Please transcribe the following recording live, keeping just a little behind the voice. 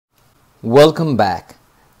Welcome back.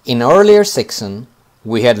 In earlier section,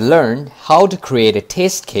 we had learned how to create a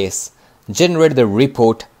test case, generate the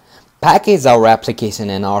report, package our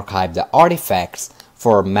application and archive the artifacts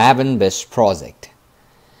for Maven-based project.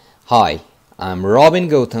 Hi, I'm Robin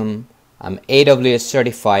Gautam. I'm AWS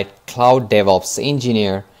certified cloud DevOps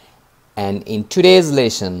engineer, and in today's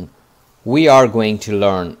lesson, we are going to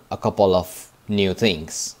learn a couple of new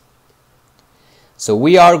things. So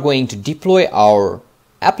we are going to deploy our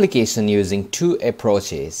application using two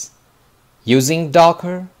approaches: using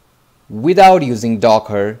Docker, without using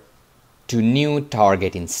Docker, to new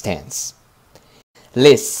target instance.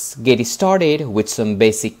 Let's get started with some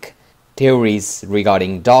basic theories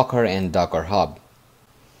regarding Docker and Docker Hub.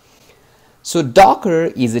 So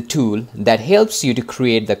Docker is a tool that helps you to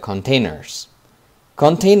create the containers.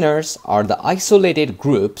 Containers are the isolated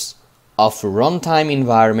groups of runtime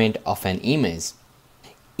environment of an image.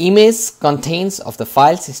 Image contains of the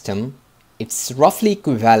file system. It's roughly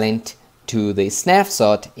equivalent to the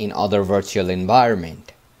snapshot in other virtual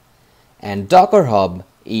environment. And Docker Hub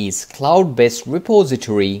is cloud-based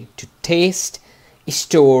repository to test,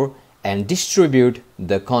 store, and distribute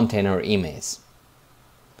the container image.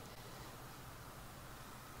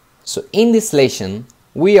 So in this lesson,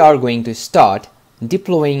 we are going to start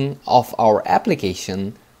deploying of our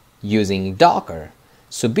application using Docker.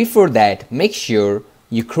 So before that, make sure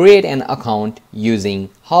you create an account using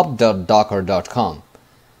hub.docker.com.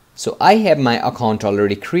 So I have my account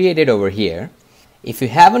already created over here. If you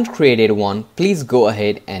haven't created one, please go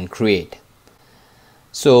ahead and create.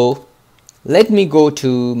 So let me go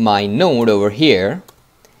to my node over here,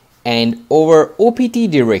 and over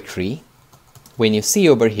OPT directory, when you see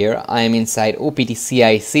over here, I am inside OPT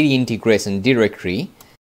CI/CD integration directory.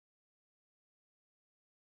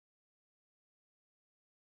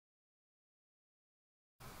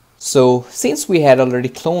 So since we had already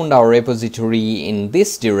cloned our repository in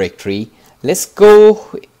this directory, let's go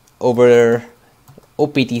over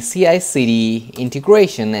OPT CI/CD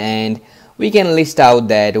integration, and we can list out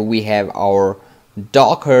that we have our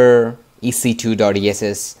docker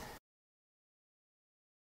ec2.ess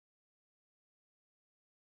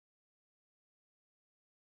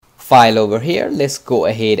file over here. Let's go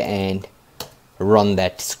ahead and run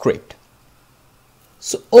that script.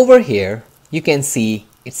 So over here you can see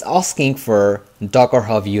it's asking for Docker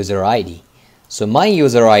Hub user ID. So my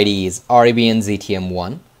user ID is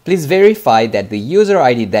RBNZTM1. Please verify that the user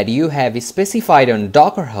ID that you have specified on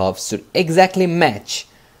Docker Hub should exactly match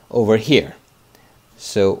over here.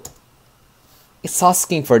 So it's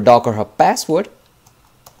asking for Docker Hub password.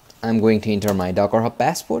 I'm going to enter my Docker Hub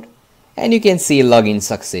password, and you can see login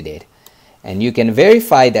succeeded. And you can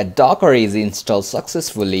verify that Docker is installed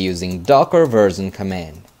successfully using Docker version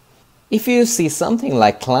command. If you see something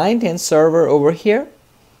like client and server over here,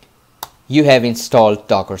 you have installed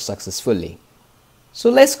Docker successfully. So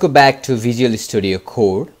let's go back to Visual Studio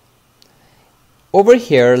Code. Over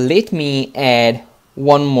here, let me add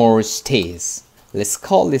one more stage. Let's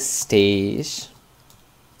call this stage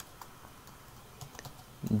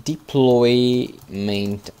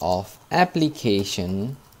deployment of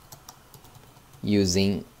application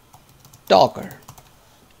using Docker.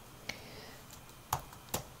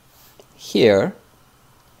 Here,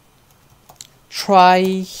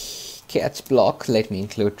 try catch block. Let me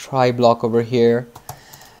include try block over here.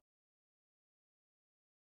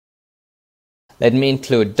 Let me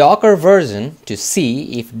include Docker version to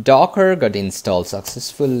see if Docker got installed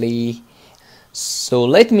successfully. So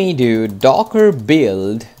let me do docker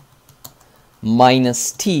build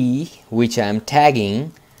 -t, which I am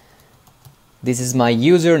tagging. This is my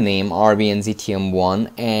username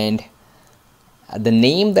RBNZTM1, and the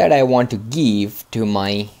name that I want to give to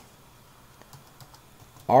my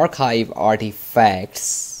archive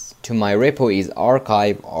artifacts to my repo is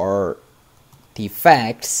archive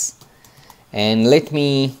artifacts, and let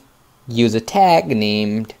me use a tag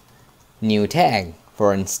named new tag,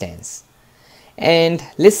 for instance. And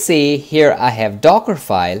let's say here I have Docker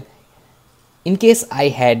file. In case I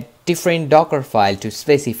had different Docker file to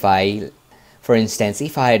specify, for instance,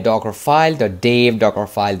 if I had docker file.dev, docker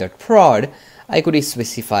file.prod, I could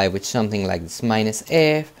specify with something like this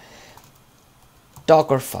 -f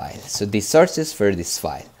docker file. So this searches for this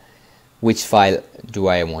file. Which file do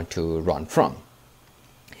I want to run from?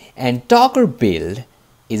 And docker build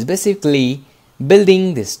is basically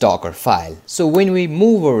building this Docker file. So when we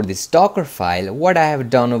move over this Docker file, what I have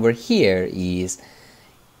done over here is,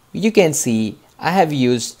 you can see I have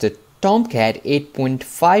used the Tomcat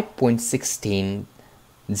 8.5.16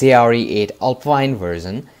 JRE8 Alpine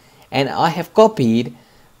version, and I have copied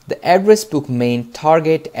the address book main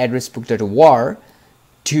target address book.var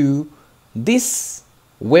to this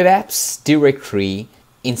web apps directory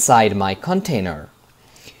inside my container.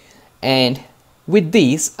 And with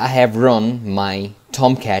this, I have run my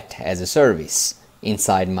Tomcat as a service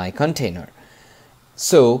inside my container.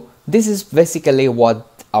 So this is basically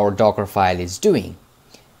what our Docker file is doing.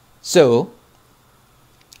 So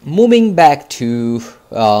moving back to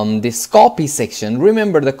this copy section,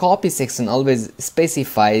 remember the copy section always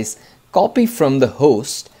specifies copy from the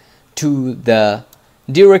host to the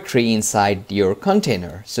directory inside your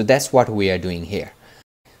container. So that's what we are doing here.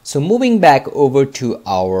 So moving back over to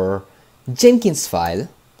our Jenkins file,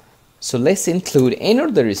 so let's include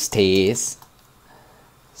another stage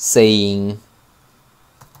saying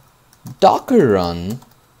docker run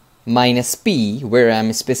 -p, where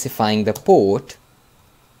I'm specifying the port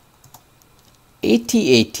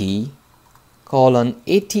 8080 colon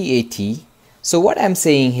 8080. So what I'm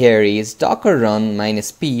saying here is docker run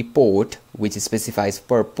 -p port, which specifies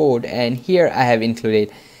per port, and here I have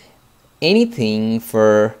included anything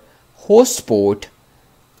for host port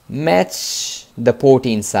match the port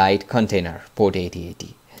inside container, port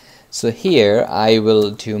 8080. So here I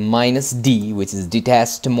will do -d, which is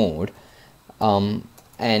detached mode,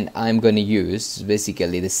 and I'm going to use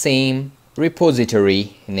basically the same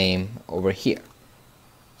repository name over here.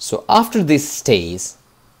 So after this stage,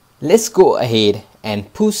 let's go ahead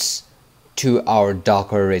and push to our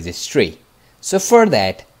Docker registry. So for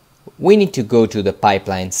that, we need to go to the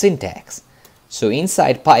pipeline syntax. So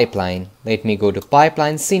inside pipeline, let me go to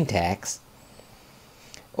pipeline syntax.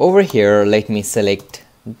 Over here, let me select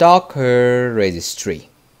Docker registry.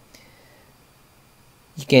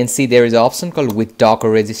 You can see there is an option called with Docker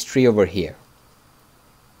registry over here.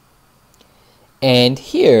 And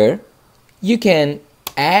here you can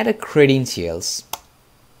add credentials,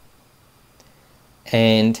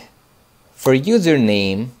 and for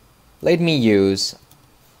username, let me use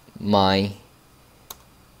my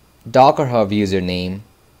Docker Hub username,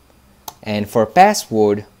 and for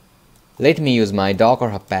password, let me use my Docker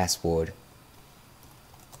Hub password.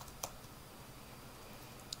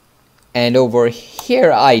 And over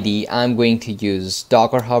here ID, I'm going to use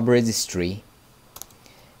Docker Hub registry,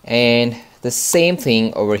 and the same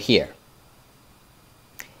thing over here,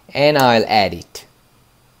 and I'll add it,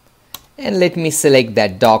 and let me select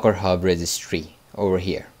that Docker Hub registry over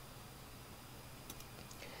here,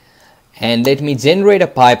 and let me generate a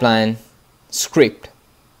pipeline script,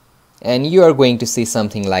 and you are going to see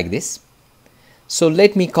something like this. So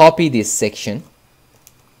let me copy this section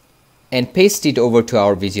and paste it over to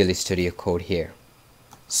our Visual Studio Code here.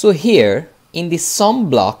 So here in the sum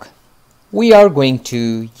block, we are going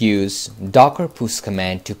to use docker push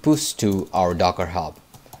command to push to our Docker Hub.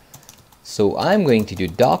 So I'm going to do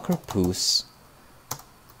docker push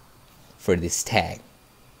for this tag.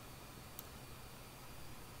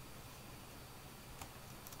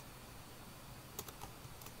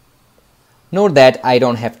 Note that I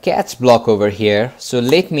don't have catch block over here, so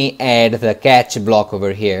let me add the catch block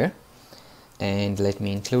over here, and let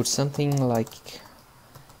me include something like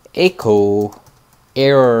echo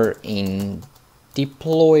error in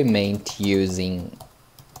deployment using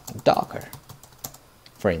Docker,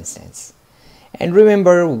 for instance. And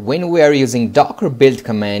remember, when we are using docker build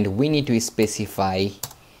command, we need to specify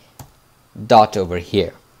dot over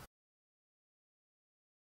here.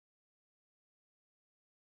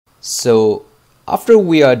 So after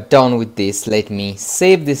we are done with this, let me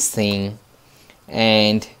save this thing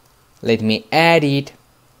and let me add it,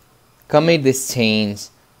 commit this change,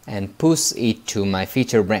 and push it to my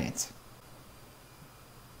feature branch.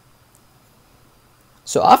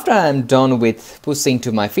 So after I'm done with pushing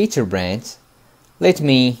to my feature branch, let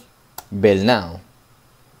me build now.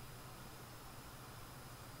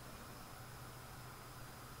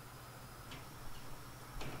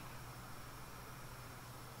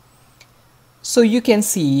 So you can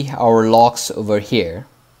see our logs over here,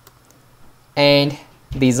 and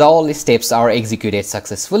these all steps are executed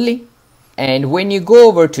successfully. And when you go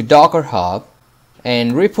over to Docker Hub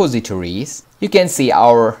and repositories, you can see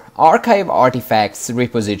our archive artifacts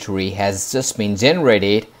repository has just been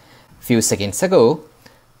generated a few seconds ago.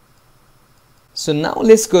 So now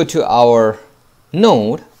let's go to our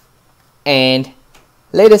node and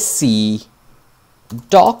let us see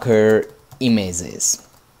Docker images.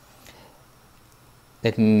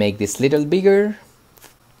 Let me make this little bigger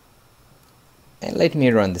and let me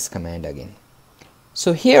run this command again.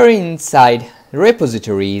 So here inside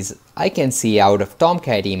repositories, I can see out of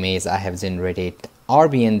Tomcat image I have generated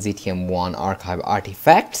RBNZTM1 archive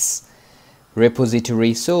artifacts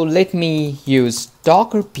repository. So let me use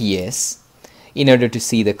Docker PS in order to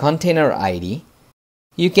see the container ID.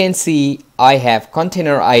 You can see I have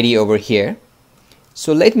container ID over here.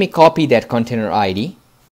 So let me copy that container ID.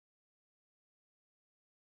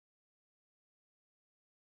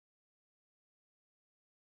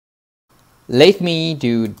 Let me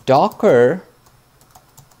do docker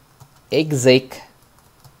exec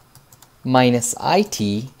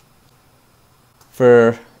 -it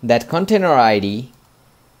for that container ID,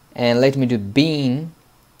 and let me do bin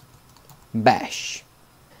bash,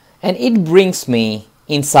 and it brings me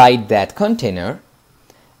inside that container.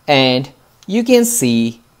 And you can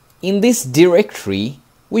see in this directory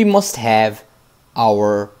we must have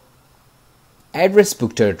our address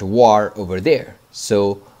book.var over there.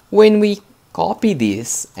 So when we copy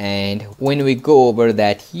this and when we go over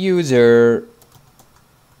that user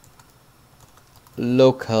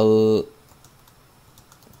local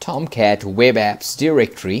Tomcat web apps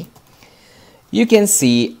directory, you can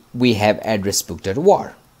see we have address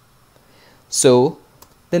book.var. So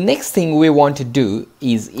the next thing we want to do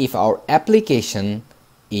is, if our application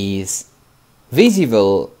is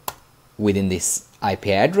visible within this IP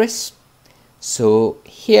address, so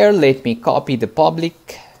here let me copy the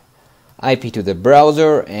public IP to the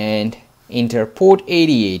browser and enter port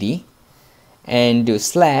 8080 and do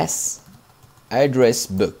 /address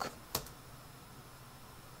book.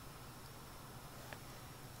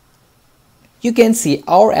 You can see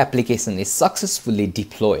our application is successfully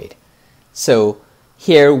deployed. So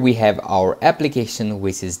here we have our application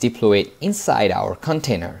which is deployed inside our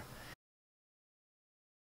container.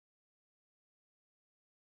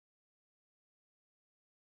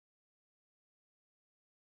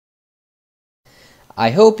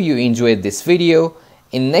 I hope you enjoyed this video.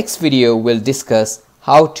 In next video we'll discuss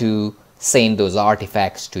how to send those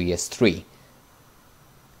artifacts to S3.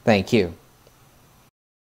 Thank you.